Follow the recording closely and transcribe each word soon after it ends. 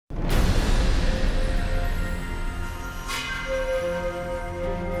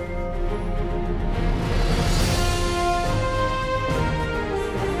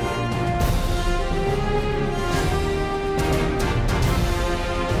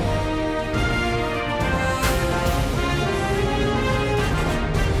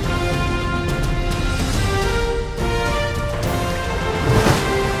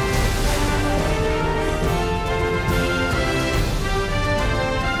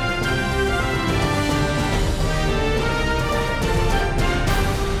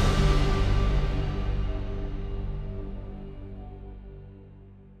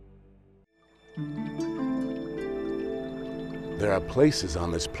places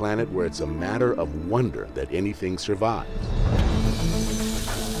on this planet where it's a matter of wonder that anything survives.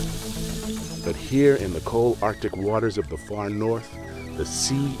 But here in the cold Arctic waters of the far north, the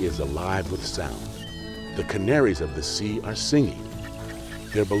sea is alive with sound. The canaries of the sea are singing.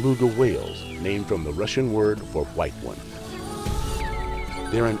 They're beluga whales, named from the Russian word for white one.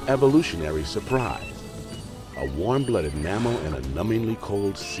 They're an evolutionary surprise, a warm-blooded mammal in a numbingly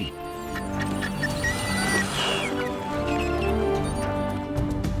cold sea.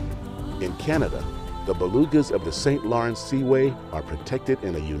 In Canada, the belugas of the St. Lawrence Seaway are protected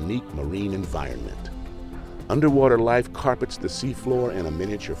in a unique marine environment. Underwater life carpets the seafloor in a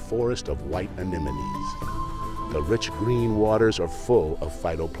miniature forest of white anemones. The rich green waters are full of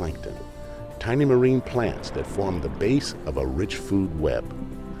phytoplankton, tiny marine plants that form the base of a rich food web.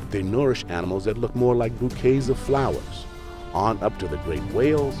 They nourish animals that look more like bouquets of flowers, on up to the great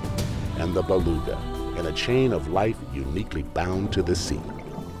whales and the beluga, in a chain of life uniquely bound to the sea.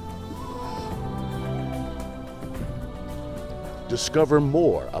 Discover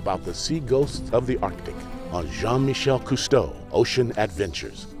more about the sea ghosts of the Arctic on Jean-Michel Cousteau, Ocean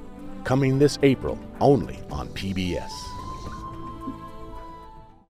Adventures. Coming this April, only on PBS.